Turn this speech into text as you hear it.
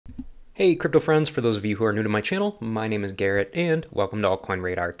Hey crypto friends, for those of you who are new to my channel, my name is Garrett and welcome to Altcoin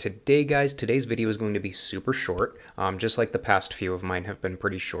Radar. Today guys, today's video is going to be super short, just like the past few of mine have been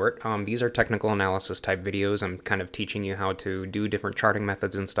pretty short. These are technical analysis type videos. I'm kind of teaching you how to do different charting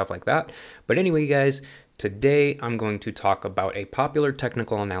methods and stuff like that. But anyway guys, today I'm going to talk about a popular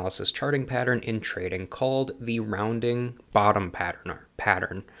technical analysis charting pattern in trading called the rounding bottom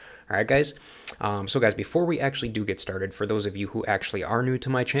pattern. All right, guys. So guys, before we actually do get started, for those of you who actually are new to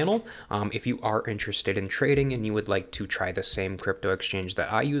my channel, if you are interested in trading and you would like to try the same crypto exchange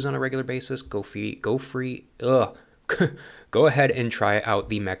that I use on a regular basis, go ahead and try out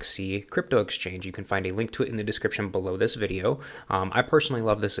the MEXC crypto exchange. You can find a link to it in the description below this video. I personally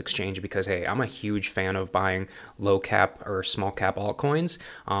love this exchange because, hey, I'm a huge fan of buying low cap or small cap altcoins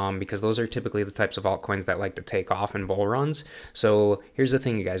because those are typically the types of altcoins that like to take off in bull runs. So here's the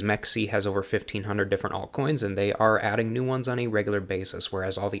thing, you guys, MEXC has over 1,500 different altcoins and they are adding new ones on a regular basis,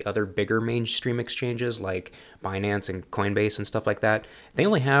 whereas all the other bigger mainstream exchanges like Binance and Coinbase and stuff like that, they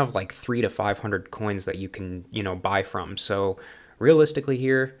only have like 300 to 500 coins that you can, buy from. So realistically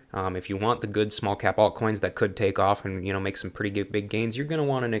here, if you want the good small cap altcoins that could take off and make some pretty good big gains, you're going to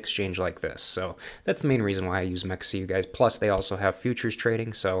want an exchange like this. So that's the main reason why I use MEXC, you guys. Plus they also have futures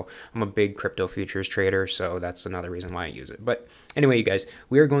trading, so I'm a big crypto futures trader, so that's another reason why I use it. But anyway, you guys,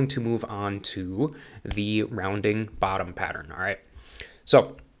 we are going to move on to the rounding bottom pattern. All right,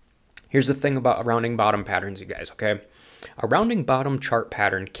 so here's the thing about rounding bottom patterns, you guys, okay? A rounding bottom chart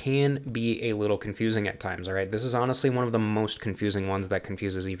pattern can be a little confusing at times, all right? This is honestly one of the most confusing ones that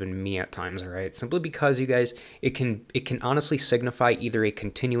confuses even me at times, all right? Simply because, you guys, it can honestly signify either a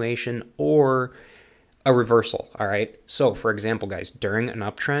continuation or a reversal, all right? So, for example, guys, during an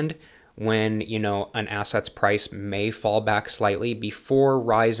uptrend, when an asset's price may fall back slightly before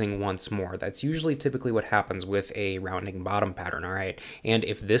rising once more. That's usually typically what happens with a rounding bottom pattern, all right? And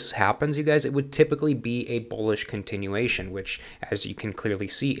if this happens, you guys, it would typically be a bullish continuation, which, as you can clearly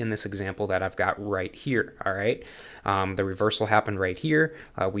see in this example that I've got right here, all right? The reversal happened right here.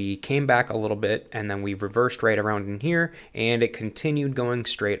 We came back a little bit and then we reversed right around in here and it continued going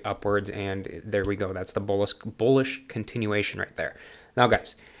straight upwards, and there we go. That's the bullish continuation right there. Now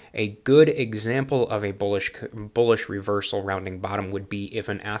guys, a good example of a bullish reversal rounding bottom would be if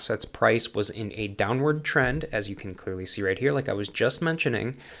an asset's price was in a downward trend, as you can clearly see right here, like I was just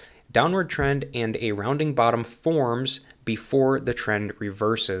mentioning. Downward trend and a rounding bottom forms before the trend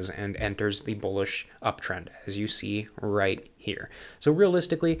reverses and enters the bullish uptrend, as you see right here. So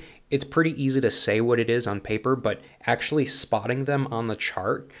realistically, it's pretty easy to say what it is on paper, but actually spotting them on the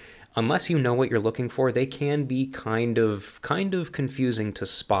chart, unless you know what you're looking for, they can be kind of confusing to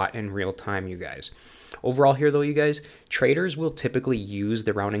spot in real time, you guys. Overall here though, you guys, traders will typically use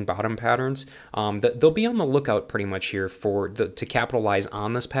the rounding bottom patterns. They'll be on the lookout pretty much here to capitalize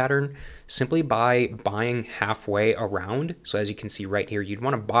on this pattern simply by buying halfway around. So as you can see right here, you'd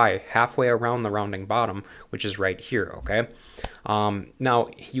want to buy halfway around the rounding bottom, which is right here, okay? Now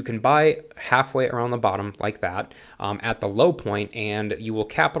you can buy halfway around the bottom like that at the low point, and you will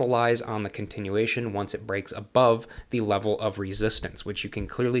capitalize on the continuation once it breaks above the level of resistance, which you can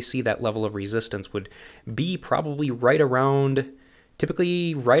clearly see that level of resistance would be probably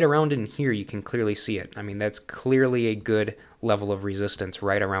typically right around in here. You can clearly see it. I mean, that's clearly a good level of resistance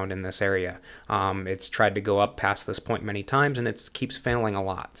right around in this area. It's tried to go up past this point many times and it keeps failing a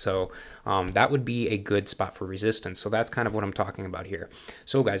lot. So that would be a good spot for resistance. So that's kind of what I'm talking about here.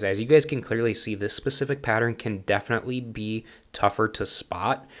 So guys, as you guys can clearly see, this specific pattern can definitely be tougher to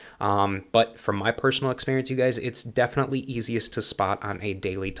spot. But from my personal experience, you guys, it's definitely easiest to spot on a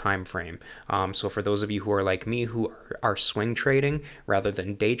daily time frame. So for those of you who are like me, who are swing trading rather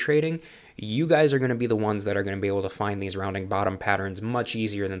than day trading, you guys are going to be the ones that are going to be able to find these rounding bottom patterns much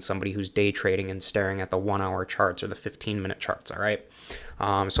easier than somebody who's day trading and staring at the 1-hour charts or the 15-minute charts, all right?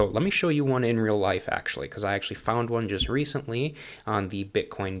 So let me show you one in real life, actually, because I actually found one just recently on the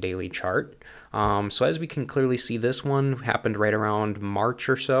Bitcoin daily chart. So as we can clearly see, this one happened right around March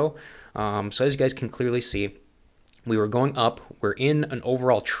or so. So as you guys can clearly see, we were going up. We're in an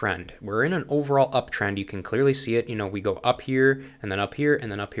overall trend. We're in an overall uptrend. You can clearly see it. We go up here and then up here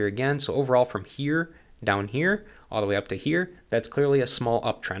and then up here again. So overall from here down here all the way up to here, that's clearly a small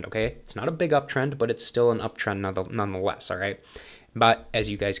uptrend, okay? It's not a big uptrend, but it's still an uptrend nonetheless, all right? But as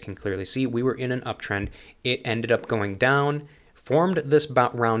you guys can clearly see, we were in an uptrend. It ended up going down, formed this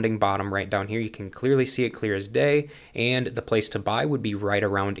rounding bottom right down here. You can clearly see it clear as day, and the place to buy would be right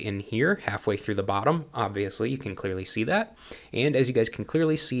around in here, halfway through the bottom. Obviously, you can clearly see that. And as you guys can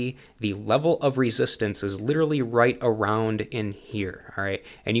clearly see, the level of resistance is literally right around in here, all right?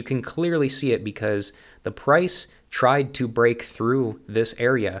 And you can clearly see it because the price tried to break through this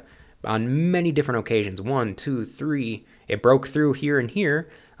area on many different occasions. 1, 2, 3. It broke through here and here,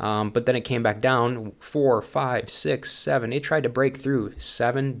 but then it came back down. 4, 5, 6, 7. It tried to break through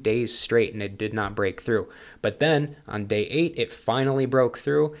 7 days straight, and it did not break through. But then on day 8, it finally broke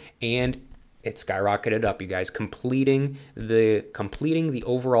through, and it skyrocketed up, you guys, completing the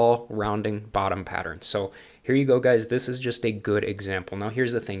overall rounding bottom pattern. So here you go, guys. This is just a good example. Now,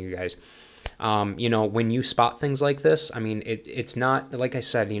 here's the thing, you guys. You know, when you spot things like this, I mean, it's not, like I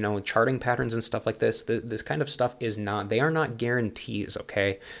said, you know, charting patterns and stuff like this, this kind of stuff is not, they are not guarantees,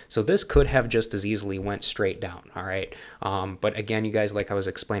 okay? So this could have just as easily went straight down, all right? But again, you guys, like I was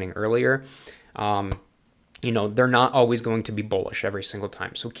explaining earlier, you know, they're not always going to be bullish every single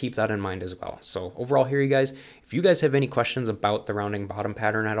time. So keep that in mind as well. So overall here, you guys, if you guys have any questions about the rounding bottom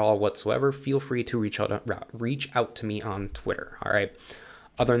pattern at all whatsoever, feel free to reach out to me on Twitter, all right?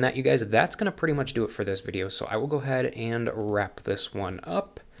 Other than that, you guys, that's going to pretty much do it for this video. So I will go ahead and wrap this one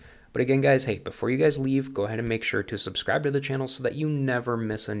up. But again, guys, hey, before you guys leave, go ahead and make sure to subscribe to the channel so that you never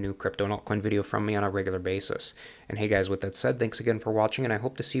miss a new crypto and altcoin video from me on a regular basis. And hey, guys, with that said, thanks again for watching, and I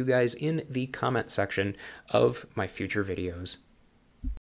hope to see you guys in the comment section of my future videos.